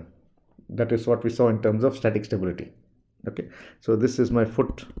support polygon. That is what we saw in terms of static stability. Okay, so this is my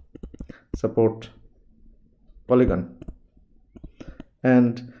foot support polygon,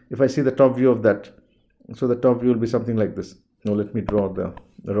 and if I see the top view of that, so the top view will be something like this. Now let me draw the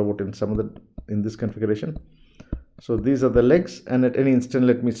robot in this configuration. So these are the legs, and at any instant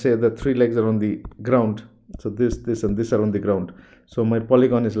let me say that 3 legs are on the ground. So this and this are on the ground. So my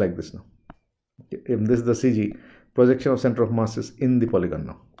polygon is like this now. If this is the CG, projection of center of mass is in the polygon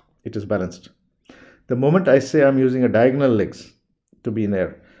now. It is balanced. The moment I say I'm using a diagonal legs to be in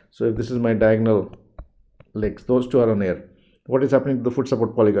air, so if this is my diagonal legs, those 2 are on air, what is happening to the foot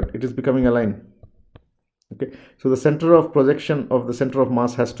support polygon? It is becoming a line. Okay, so the center of projection of the center of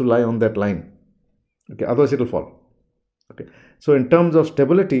mass has to lie on that line. Okay, otherwise it will fall. Okay, so in terms of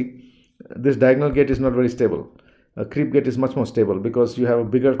stability, this diagonal gate is not very stable. A creep gate is much more stable because you have a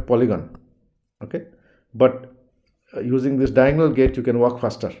bigger polygon. Okay, but using this diagonal gate you can walk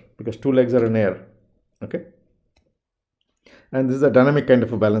faster because 2 legs are in air. Okay, and this is a dynamic kind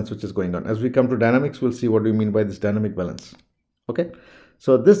of a balance which is going on. As we come to dynamics, we'll see what do you mean by this dynamic balance. Okay,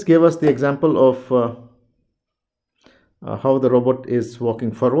 so this gave us the example of how the robot is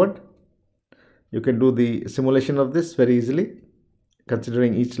walking forward. You can do the simulation of this very easily,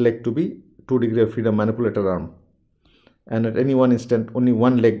 considering each leg to be 2 degrees of freedom manipulator arm, and at any one instant only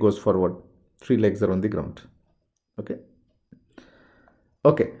 1 leg goes forward, 3 legs are on the ground.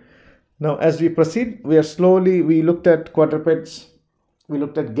 Okay, now as we proceed, we looked at quadrupeds, we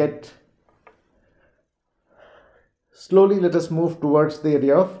looked at get. Slowly let us move towards the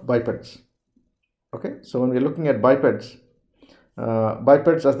area of bipeds. Okay, so when we're looking at bipeds,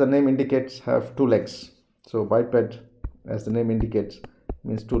 bipeds, as the name indicates, have 2 legs. So biped, as the name indicates,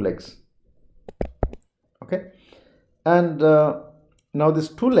 means 2 legs. Okay, and now these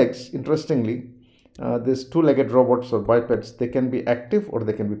 2 legs, interestingly, these 2-legged robots or bipeds, they can be active or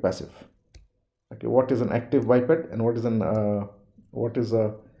they can be passive. Okay, what is an active biped and what is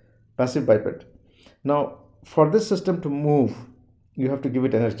a passive biped? Now, for this system to move, you have to give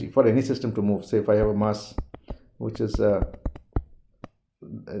it energy. For any system to move, say if I have a mass which is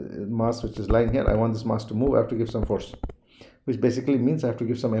lying here, I want this mass to move, I have to give some force, which basically means I have to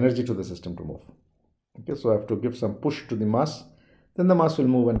give some energy to the system to move. Okay, so I have to give some push to the mass, then the mass will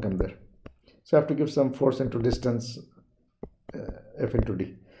move and come there. So I have to give some force into distance, F into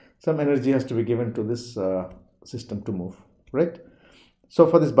d. Some energy has to be given to this system to move, right? So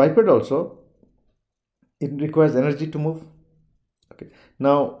for this biped also, it requires energy to move. Okay,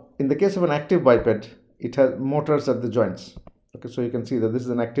 now in the case of an active biped, it has motors at the joints. Okay, so you can see that this is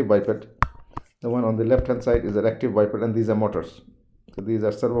an active biped. The one on the left hand side is an active biped, and these are motors. So these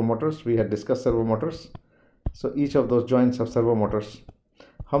are servo motors. We had discussed servo motors. So each of those joints have servo motors.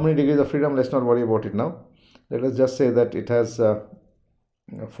 How many degrees of freedom? Let's not worry about it now. Let us just say that it has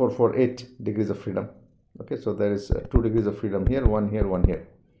 448 degrees of freedom. Okay, so there is 2 degrees of freedom here, 1 here, 1 here.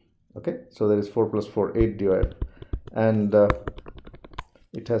 Okay, so there is 4 plus 4, 8 divided, and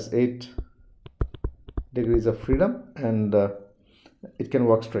it has 8 degrees of freedom, and it can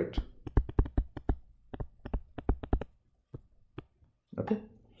walk straight. Okay,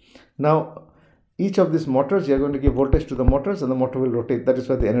 now each of these motors, you are going to give voltage to the motors, and the motor will rotate. That is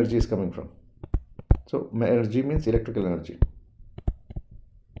where the energy is coming from. So energy means electrical energy.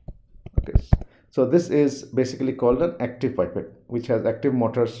 So this is basically called an active biped, which has active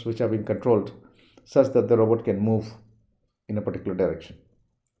motors which are being controlled such that the robot can move in a particular direction.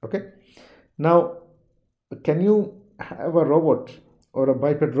 Okay. Now, can you have a robot or a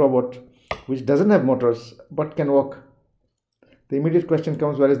biped robot which doesn't have motors but can walk? The immediate question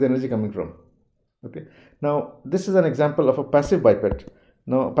comes, where is the energy coming from? Okay. Now, this is an example of a passive biped.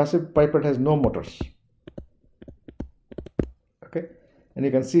 Now, a passive biped has no motors. Okay. And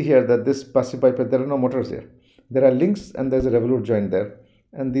you can see here that this passive biped, there are no motors here. There are links and there's a revolute joint there.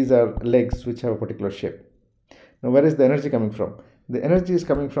 And these are legs which have a particular shape. Now, where is the energy coming from? The energy is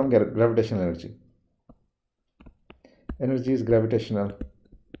coming from gravitational energy. Energy is gravitational.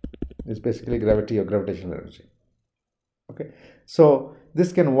 It's basically gravity or gravitational energy. Okay. So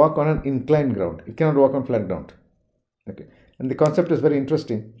this can walk on an inclined ground. It cannot walk on flat ground. Okay. And the concept is very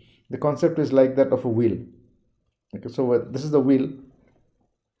interesting. The concept is like that of a wheel. Okay. So this is the wheel.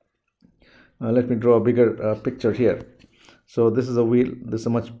 Let me draw a bigger picture here. So this is a wheel. This is a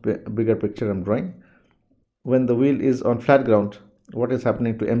much bigger picture I'm drawing. When the wheel is on flat ground, what is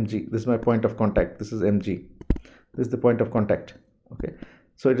happening to mg? This is my point of contact. This is mg. This is the point of contact. Okay.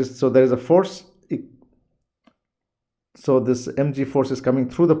 So there is a force. So this mg force is coming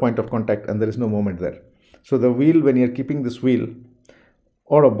through the point of contact and there is no moment there. So the wheel, when you're keeping this wheel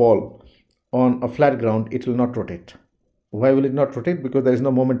or a ball on a flat ground, it will not rotate. Why will it not rotate? Because there is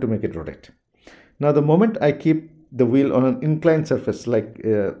no moment to make it rotate. Now the moment I keep the wheel on an inclined surface, like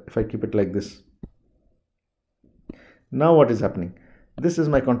if I keep it like this, now what is happening? This is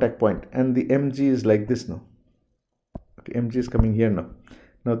my contact point and the mg is like this now. Okay, mg is coming here now.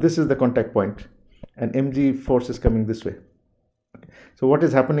 Now this is the contact point and mg force is coming this way. Okay. So what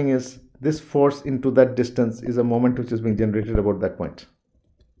is happening is this force into that distance is a moment which is being generated about that point.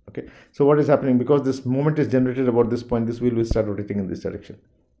 Okay. So what is happening? Because this moment is generated about this point, this wheel will start rotating in this direction.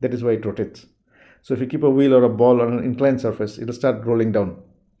 That is why it rotates. So if you keep a wheel or a ball on an inclined surface, it will start rolling down.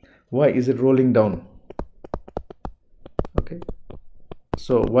 Why is it rolling down? Okay.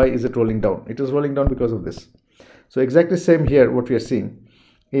 So why is it rolling down? It is rolling down because of this. So exactly same here, what we are seeing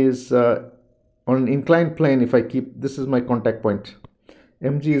is on an inclined plane, if I keep, this is my contact point,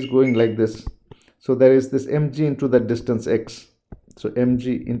 mg is going like this. So there is this mg into that distance x. So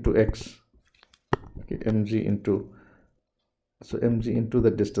mg into x. Okay, mg into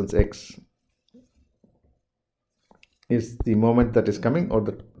the distance x is the moment that is coming, or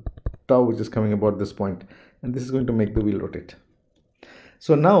the tau which is coming about this point, and this is going to make the wheel rotate.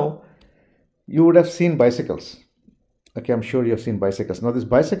 So now you would have seen bicycles. Okay, I'm sure you have seen bicycles. Now these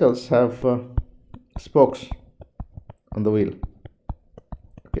bicycles have spokes on the wheel.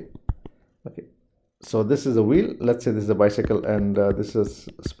 Okay. So this is a wheel. Let's say this is a bicycle, and this is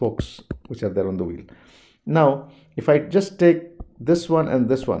spokes which are there on the wheel. Now, if I just take this one and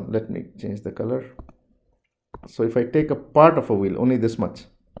this one, let me change the color. So if I take a part of a wheel, only this much,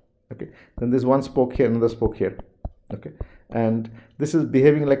 okay, then there's one spoke here, another spoke here, okay, and this is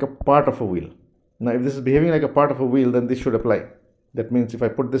behaving like a part of a wheel. Now, if this is behaving like a part of a wheel, then this should apply. That means if I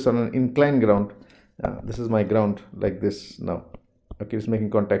put this on an inclined ground, this is my ground like this now, okay, it's making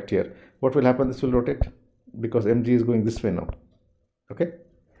contact here. What will happen? This will rotate because mg is going this way now, okay.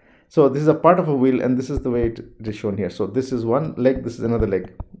 So this is a part of a wheel, and this is the way it is shown here. So this is one leg, this is another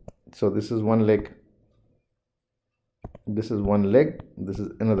leg. So this is one leg, this is one leg, this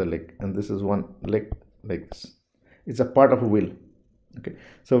is another leg, and this is one leg like this. It's a part of a wheel. Okay,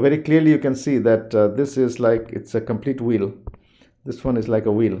 so very clearly you can see that this is like, it's a complete wheel. This one is like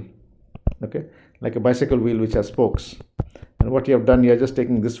a wheel, okay, like a bicycle wheel which has spokes. And what you have done, you are just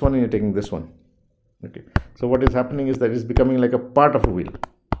taking this one and you're taking this one. Okay, so what is happening is that it's becoming like a part of a wheel,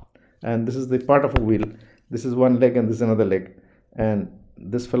 and this is the part of a wheel. This is one leg and this is another leg, and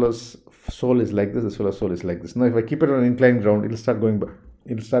this fellow's sole is like this fellow's sole is like this. Now if I keep it on an inclined ground, it will start going back,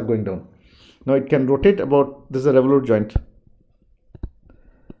 it will start going down. Now it can rotate about, this is a revolute joint.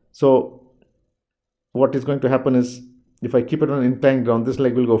 So what is going to happen is, if I keep it on an inclined ground, this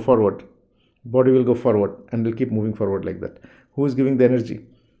leg will go forward, body will go forward, and will keep moving forward like that. Who is giving the energy?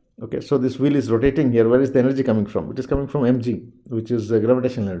 Okay, so this wheel is rotating here. Where is the energy coming from? It is coming from mg, which is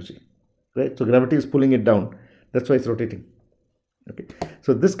gravitational energy, right? So gravity is pulling it down. That's why it's rotating. Okay,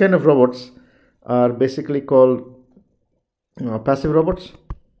 so this kind of robots are basically called passive robots.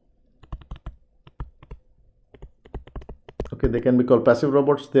 Okay, they can be called passive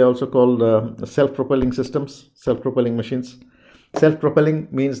robots. They are also called self-propelling systems, self-propelling machines. Self-propelling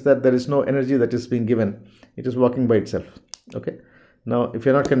means that there is no energy that is being given. It is walking by itself. Okay. Now, if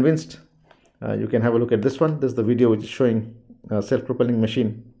you're not convinced, you can have a look at this one. This is the video which is showing a self-propelling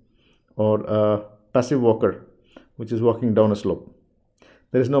machine or a passive walker which is walking down a slope.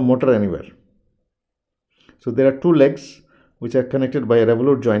 There is no motor anywhere. So there are two legs which are connected by a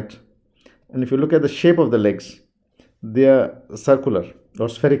revolute joint, and if you look at the shape of the legs, they are circular or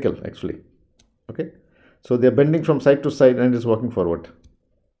spherical actually. Okay, so they are bending from side to side and it is walking forward.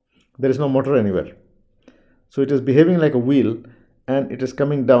 There is no motor anywhere, so it is behaving like a wheel, and it is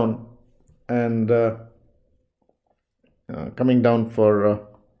coming down and for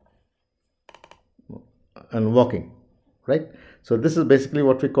and walking, right? So this is basically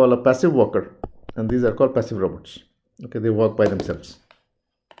what we call a passive walker, and these are called passive robots. Okay, they walk by themselves.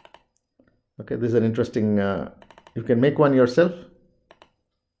 Okay, this is an interesting, you can make one yourself,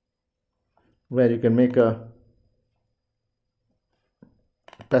 where you can make a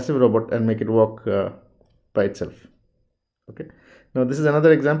passive robot and make it walk by itself. Okay, now this is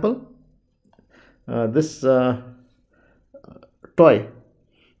another example. This toy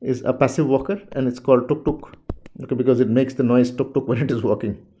is a passive walker, and it's called tuk tuk. Okay, because it makes the noise tuk tuk when it is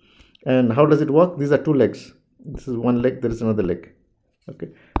walking. And how does it walk? These are two legs. This is one leg, there is another leg. Okay,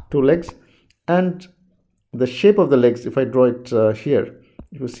 two legs, and the shape of the legs, if I draw it here,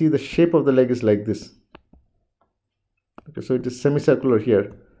 if you see, the shape of the leg is like this. Okay, so it is semicircular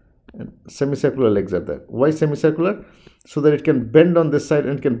here, and semicircular legs are there. Why semicircular? So that it can bend on this side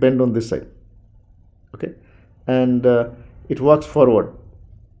and it can bend on this side. Okay, and it walks forward.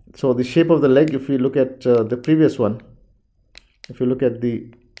 So the shape of the leg, if you look at the previous one, if you look at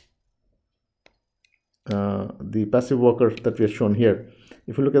the passive walker that we have shown here,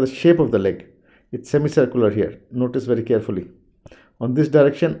 if you look at the shape of the leg, it's semicircular here. Notice very carefully. On this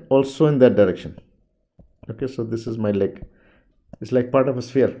direction, also in that direction. Okay, so this is my leg. It's like part of a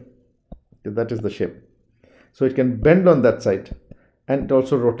sphere. That is the shape. So it can bend on that side, and it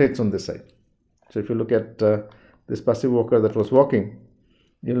also rotates on this side. So if you look at this passive walker that was walking,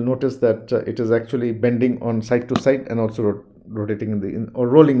 you'll notice that it is actually bending on side to side and also rotating or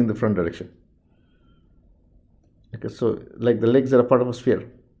rolling in the front direction. Okay, so like the legs are a part of a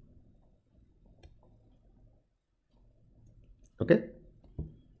sphere. Okay.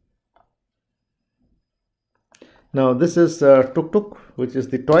 Now this is tuk tuk, which is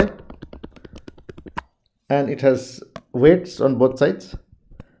the toy, and it has weights on both sides.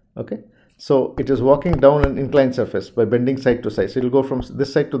 Okay, so it is walking down an inclined surface by bending side to side. So it will go from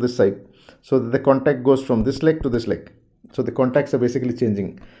this side to this side, so that the contact goes from this leg to this leg. So the contacts are basically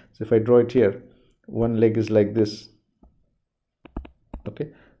changing. So if I draw it here, one leg is like this.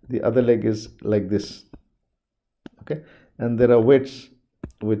 Okay, the other leg is like this. Okay, and there are weights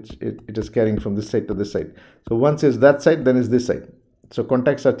which it is carrying from this side to this side. So once is that side, then is this side. So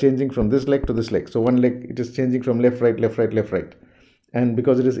contacts are changing from this leg to this leg. So one leg, it is changing from left, right, left, right, left, right. And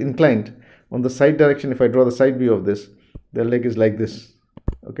because it is inclined on the side direction, if I draw the side view of this, the leg is like this.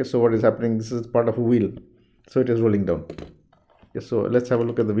 Okay, so what is happening? This is part of a wheel. So it is rolling down. Okay, so let's have a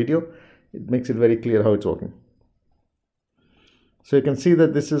look at the video. It makes it very clear how it's working. So you can see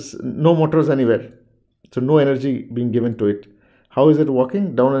that this is no motors anywhere. So no energy being given to it. How is it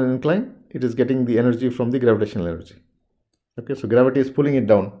walking? Down an incline. It is getting the energy from the gravitational energy. Okay, so gravity is pulling it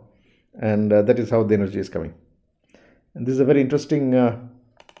down, and that is how the energy is coming. And this is a very interesting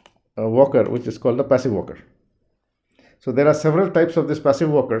walker, which is called a passive walker. So there are several types of these passive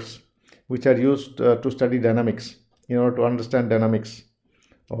walkers which are used to study dynamics, in order to understand dynamics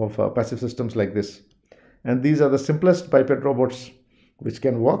of passive systems like this. And these are the simplest biped robots which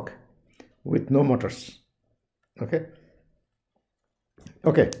can walk with no motors. Okay.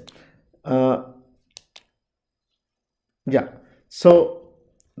 Okay. Yeah. So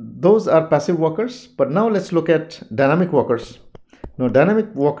those are passive walkers. But now let's look at dynamic walkers. Now, dynamic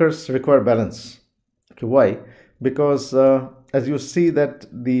walkers require balance. Okay. Why? Because as you see that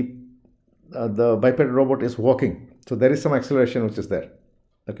the biped robot is walking, so there is some acceleration which is there.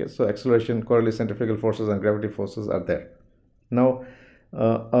 Okay. So acceleration, Coriolis centrifugal forces, and gravity forces are there. Now,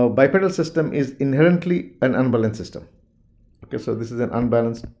 a bipedal system is inherently an unbalanced system. Okay, so this is an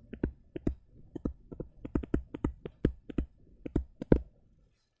unbalanced.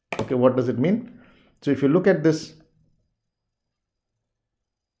 Okay, what does it mean? So if you look at this,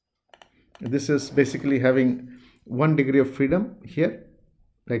 this is basically having 1 degree of freedom here,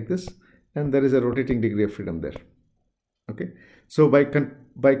 like this, and there is a rotating degree of freedom there. Okay, so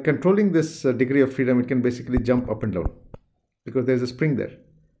by controlling this degree of freedom, it can basically jump up and down because there is a spring there.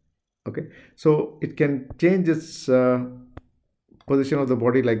 Okay, so it can change its position of the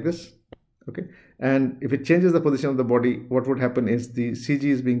body like this. Okay, and if it changes the position of the body, what would happen is the CG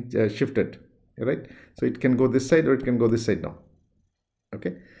is being shifted, right? So it can go this side or it can go this side now.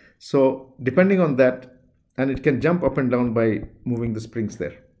 Okay, so depending on that, and it can jump up and down by moving the springs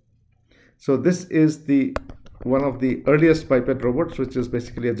there. So this is one of the earliest biped robots, which is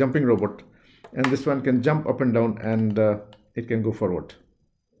basically a jumping robot, and this one can jump up and down, and it can go forward.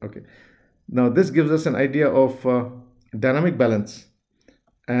 Okay, now this gives us an idea of dynamic balance,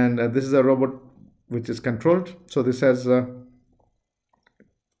 and this is a robot which is controlled. So this has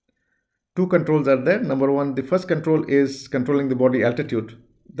two controls are there. Number one, the first control is controlling the body altitude.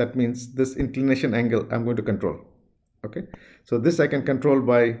 That means this inclination angle I'm going to control. Okay, so this I can control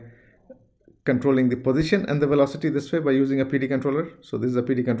by controlling the position and the velocity this way by using a PD controller. So this is a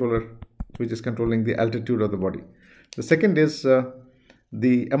PD controller which is controlling the altitude of the body. The second is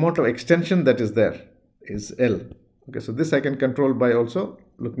the amount of extension that is there is L. Okay, so this I can control by also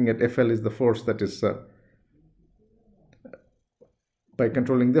looking at FL is the force that is by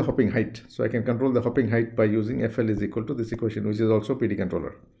controlling the hopping height. So I can control the hopping height by using FL is equal to this equation, which is also PD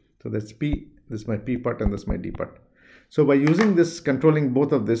controller. So that's P, this is my P part, and this is my D part. So by using this, controlling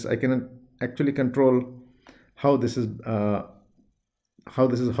both of this, I can actually control how this is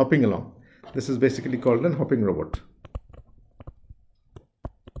hopping along. This is basically called an hopping robot.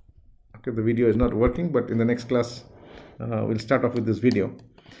 Okay, the video is not working, but in the next class we'll start off with this video.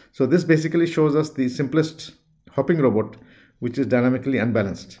 So this basically shows us the simplest hopping robot which is dynamically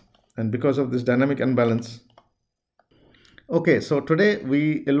unbalanced, and because of this dynamic unbalance. Okay, so today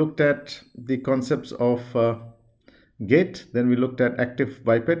we looked at the concepts of gait, then we looked at active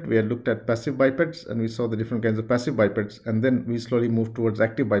biped, we had looked at passive bipeds, and we saw the different kinds of passive bipeds, and then we slowly moved towards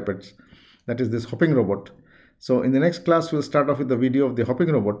active bipeds, that is this hopping robot. So in the next class we'll start off with the video of the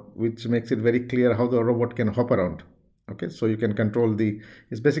hopping robot, which makes it very clear how the robot can hop around. Okay, so you can control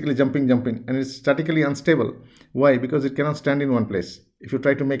it's basically jumping, and it's statically unstable. Why? Because it cannot stand in one place. If you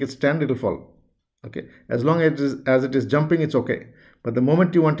try to make it stand, it will fall. Okay, as long as it is jumping, it's okay. But the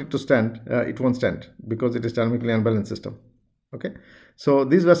moment you want it to stand, it won't stand because it is dynamically unbalanced system. Okay, so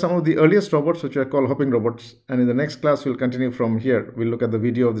these were some of the earliest robots which are called hopping robots, and in the next class we'll continue from here. We'll look at the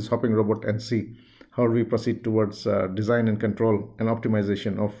video of this hopping robot and see how we proceed towards design and control and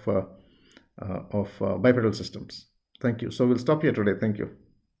optimization of bipedal systems. Thank you. So we'll stop here today. Thank you.